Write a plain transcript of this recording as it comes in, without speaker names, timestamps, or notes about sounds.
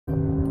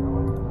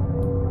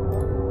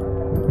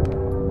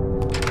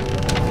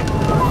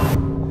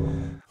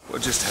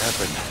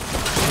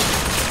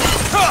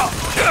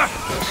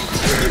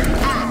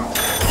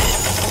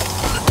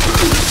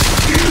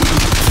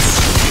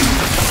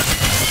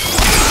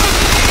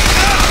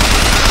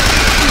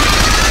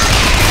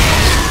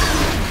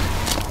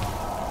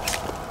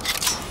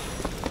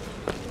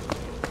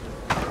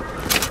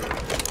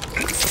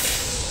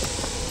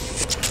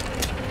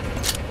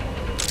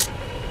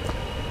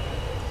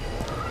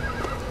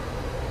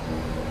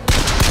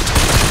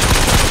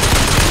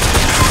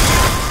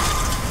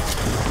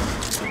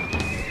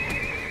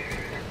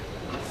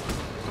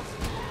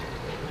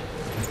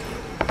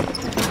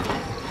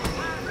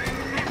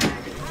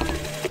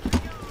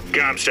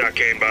Comstock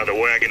came by the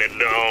wagon at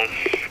dawn.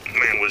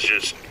 Man was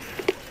just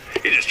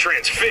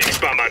transfixed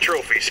by my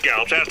trophy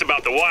scalps. Asked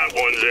about the white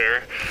ones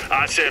there.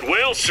 I said,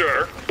 well,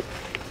 sir,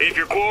 if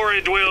your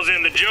quarry dwells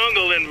in the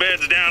jungle and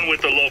beds down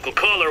with the local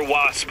color,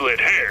 why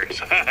split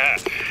hairs?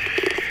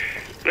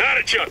 Not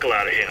a chuckle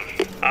out of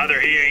him.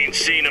 Either he ain't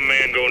seen a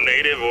man go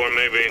native, or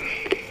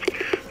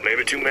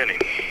maybe too many.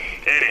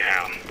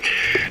 Anyhow,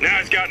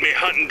 now it's got me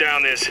hunting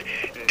down this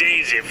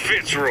Daisy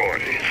Fitzroy.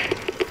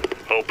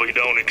 Hope he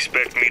don't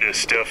expect me to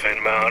stuff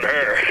and mount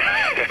her.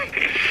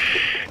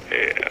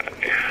 Yeah.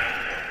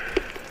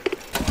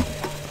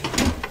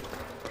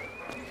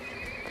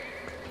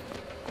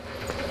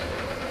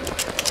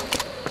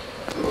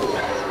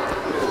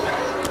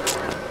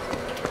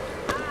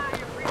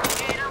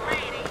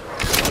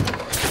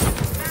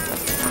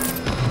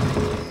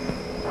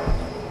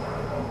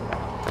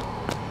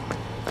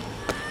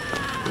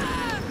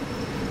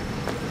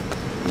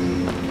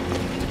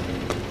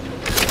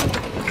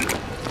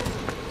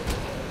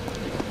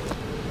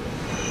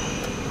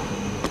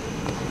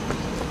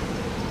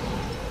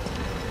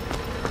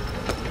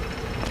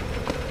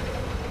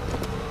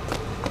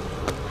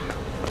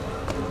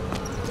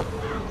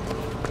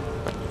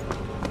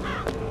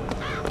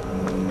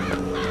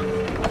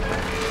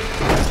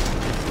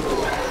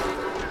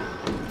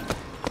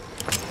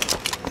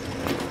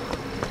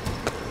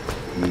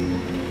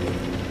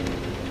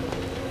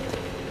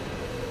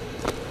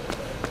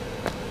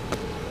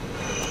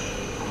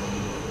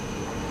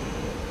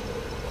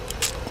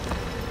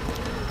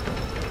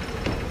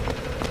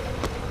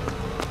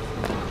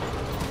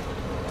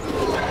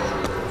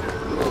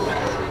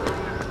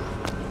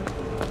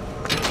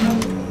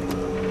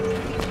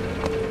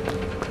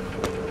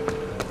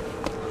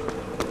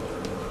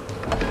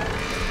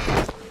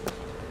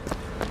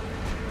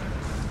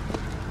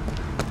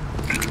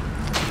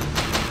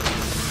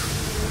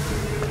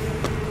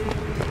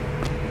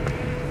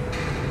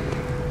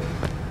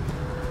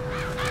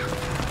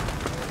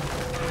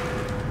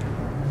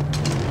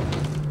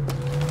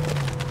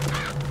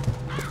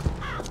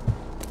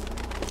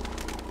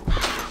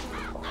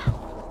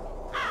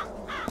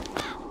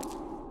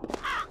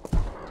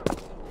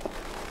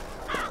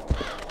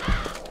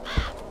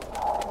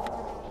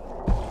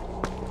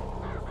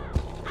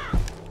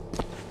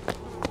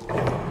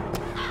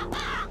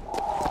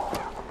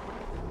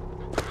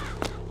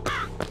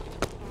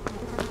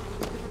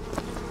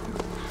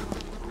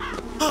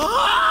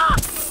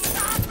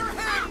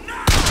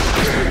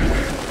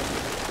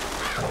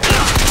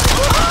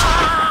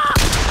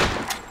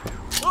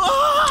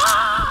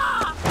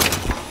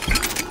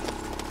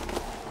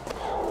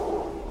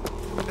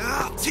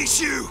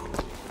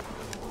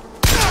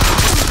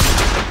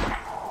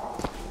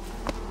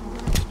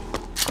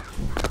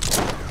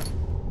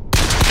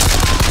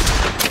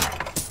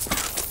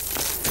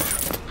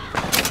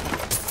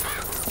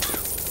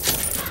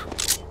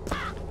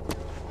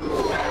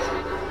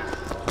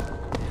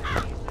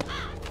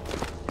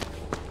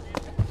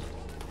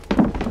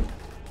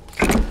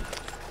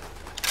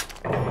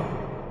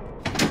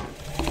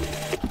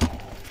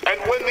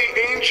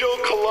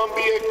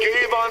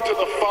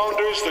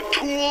 The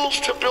tools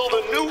to build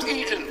a new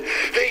Eden.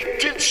 They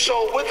did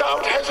so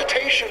without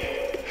hesitation.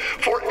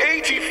 For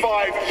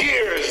 85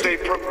 years they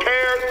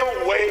prepared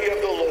the way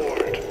of the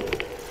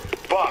Lord.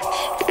 But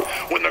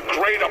when the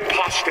great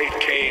apostate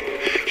came,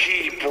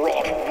 he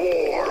brought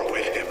war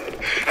with him,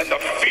 and the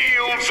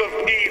fields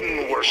of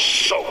Eden were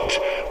soaked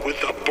with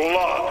the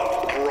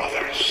blood of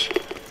brothers.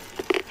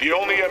 The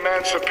only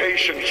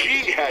emancipation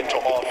he had to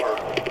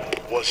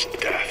offer was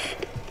death.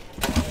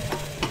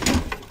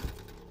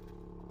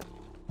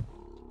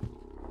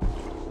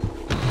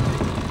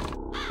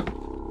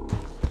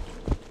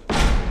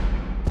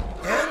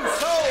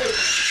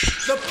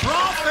 The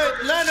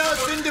prophet led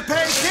us into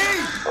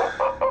Peking,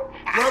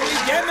 where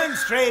he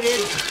demonstrated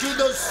to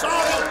the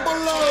sorrow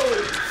below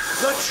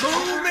the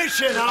true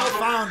mission our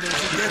founders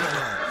had given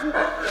us.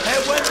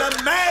 And when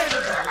the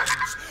madmen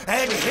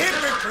and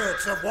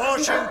hypocrites of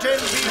Washington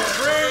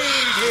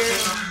betrayed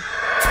him,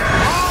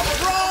 our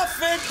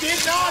prophet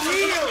did not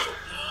heal.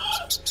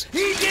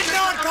 He did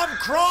not come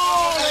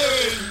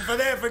crawling for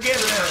their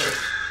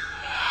forgiveness.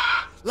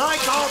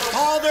 Like our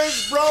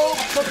fathers broke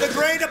from the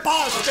great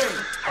apostate,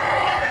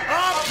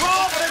 our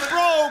prophet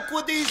broke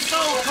with these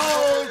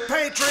so-called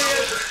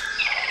patriots.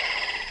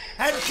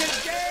 And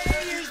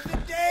today is the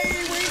day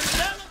we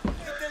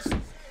celebrate this.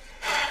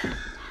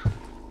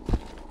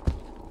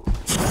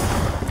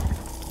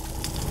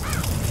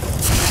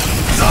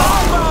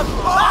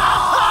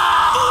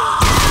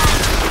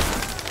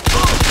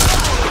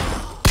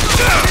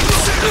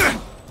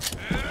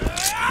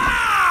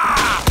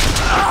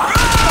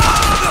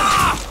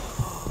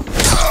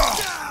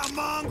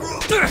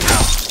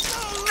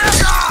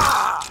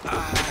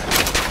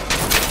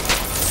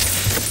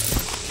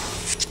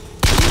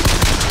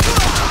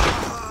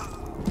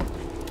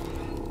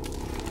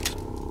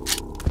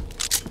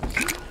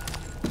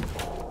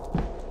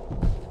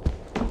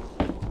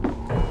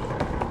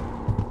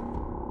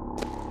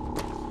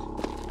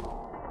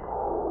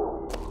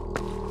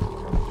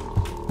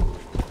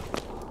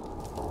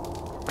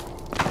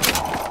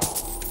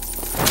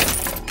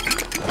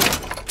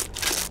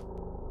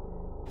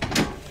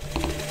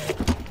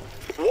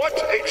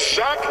 What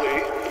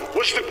exactly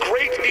was the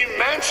great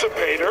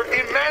emancipator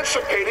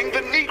emancipating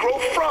the Negro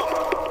from?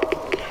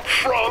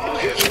 From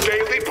his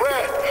daily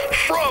bread,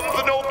 from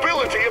the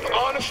nobility of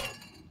honest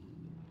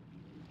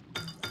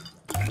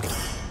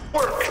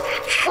work,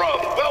 from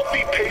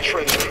wealthy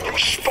patrons who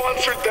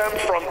sponsored them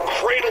from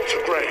cradle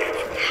to grave,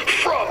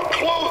 from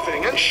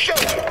clothing and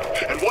shelter.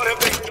 And what have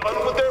they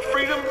done with their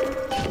freedom?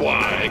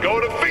 Why, go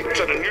to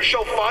Finkton and you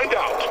shall find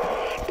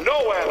out.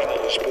 No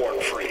animal is born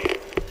free,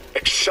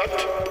 except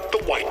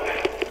the white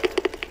man.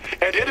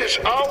 And it is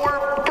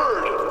our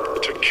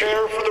burden to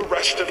care for the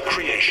rest of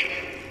creation.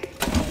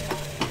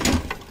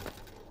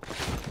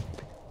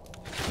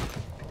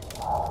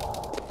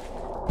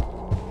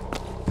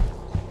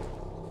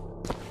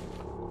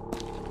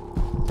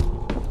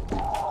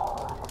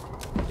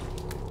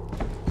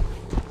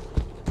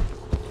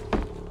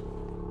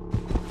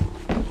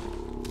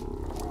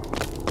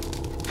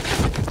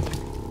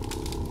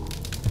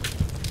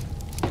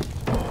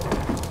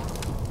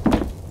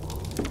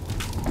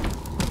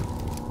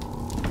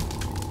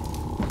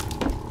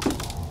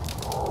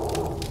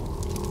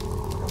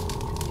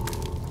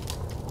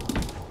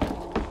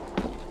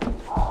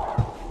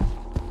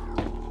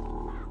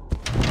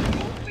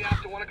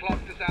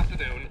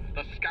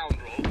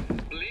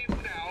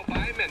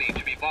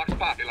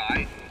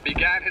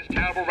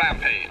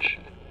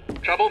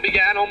 Trouble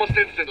began almost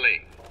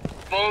instantly.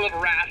 Full of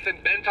wrath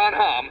and bent on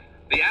harm,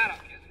 the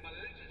anarchist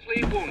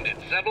maliciously wounded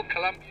several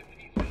Colombian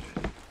pieces,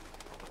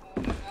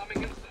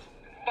 arming himself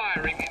and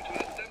firing into an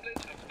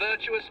assemblage of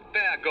virtuous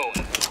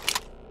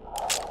fairgoers.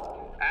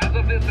 As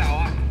of this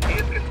hour, he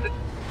is considered...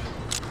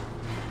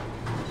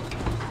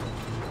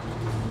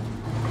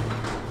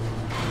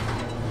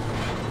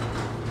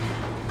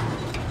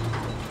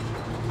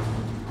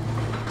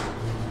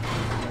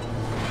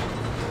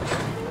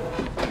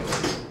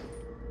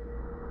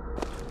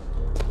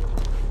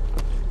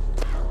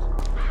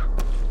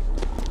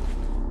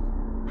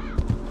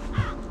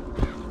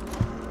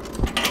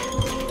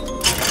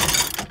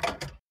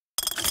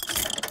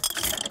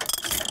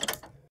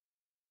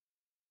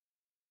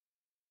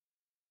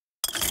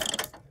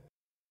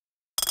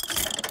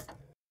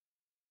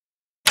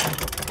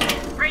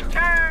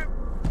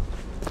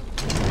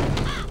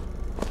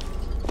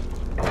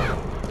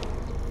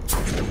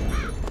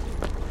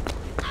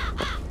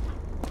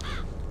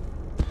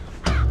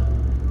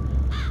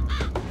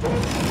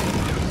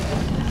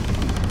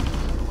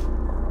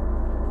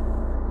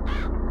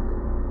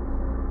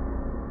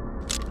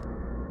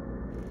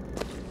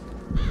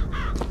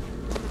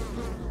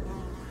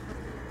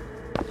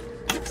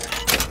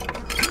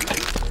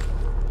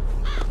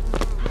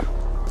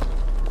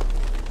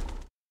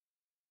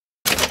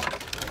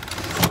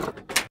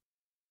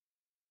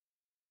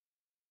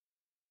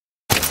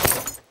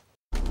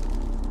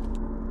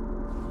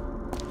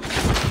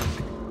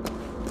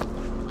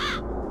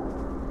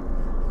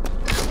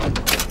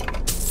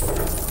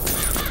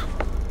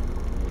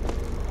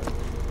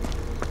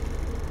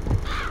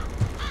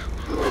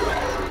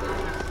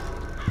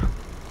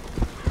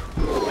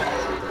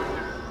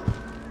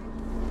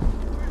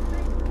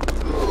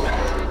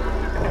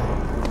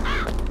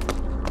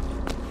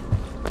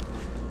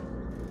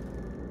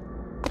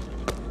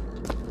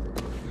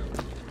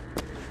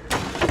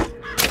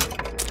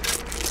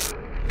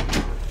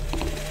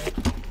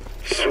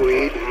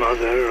 Sweet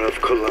Mother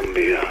of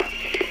Columbia,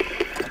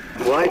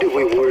 why do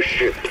we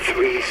worship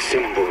three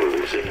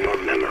symbols in your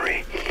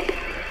memory?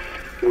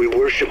 We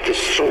worship the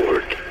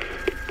sword,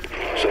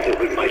 so that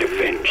we might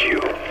avenge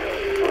you.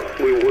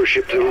 We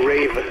worship the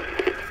raven,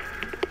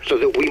 so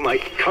that we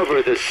might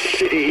cover the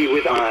city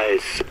with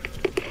eyes.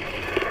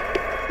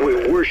 We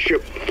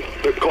worship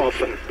the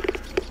coffin,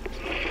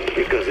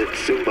 because it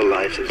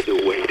symbolizes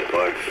the weight of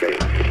our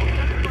faith.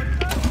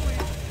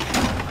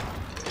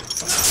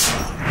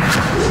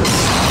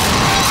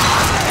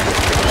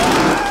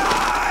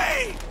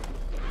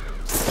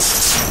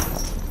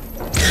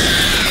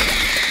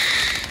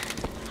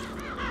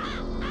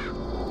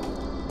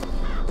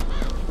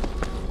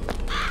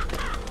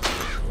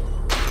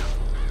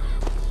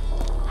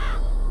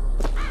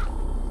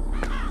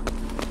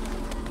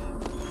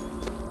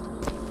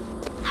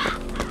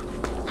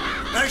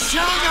 I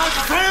shall not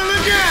fail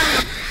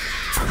again!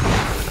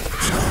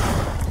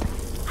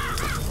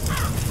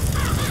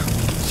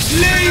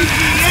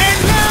 Lazy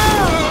and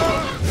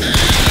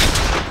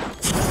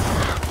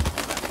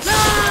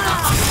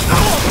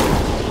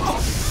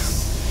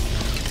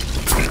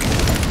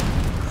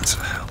That's a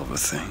hell of a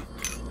thing.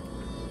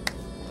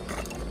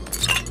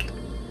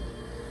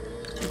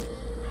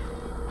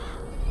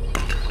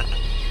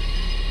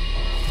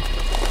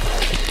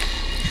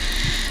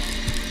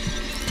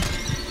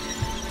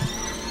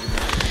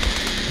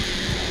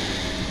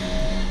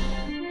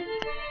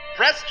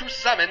 Press to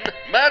summon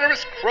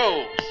murderous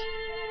crows.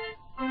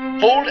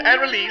 Hold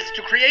and release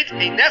to create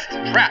a nest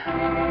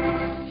trap.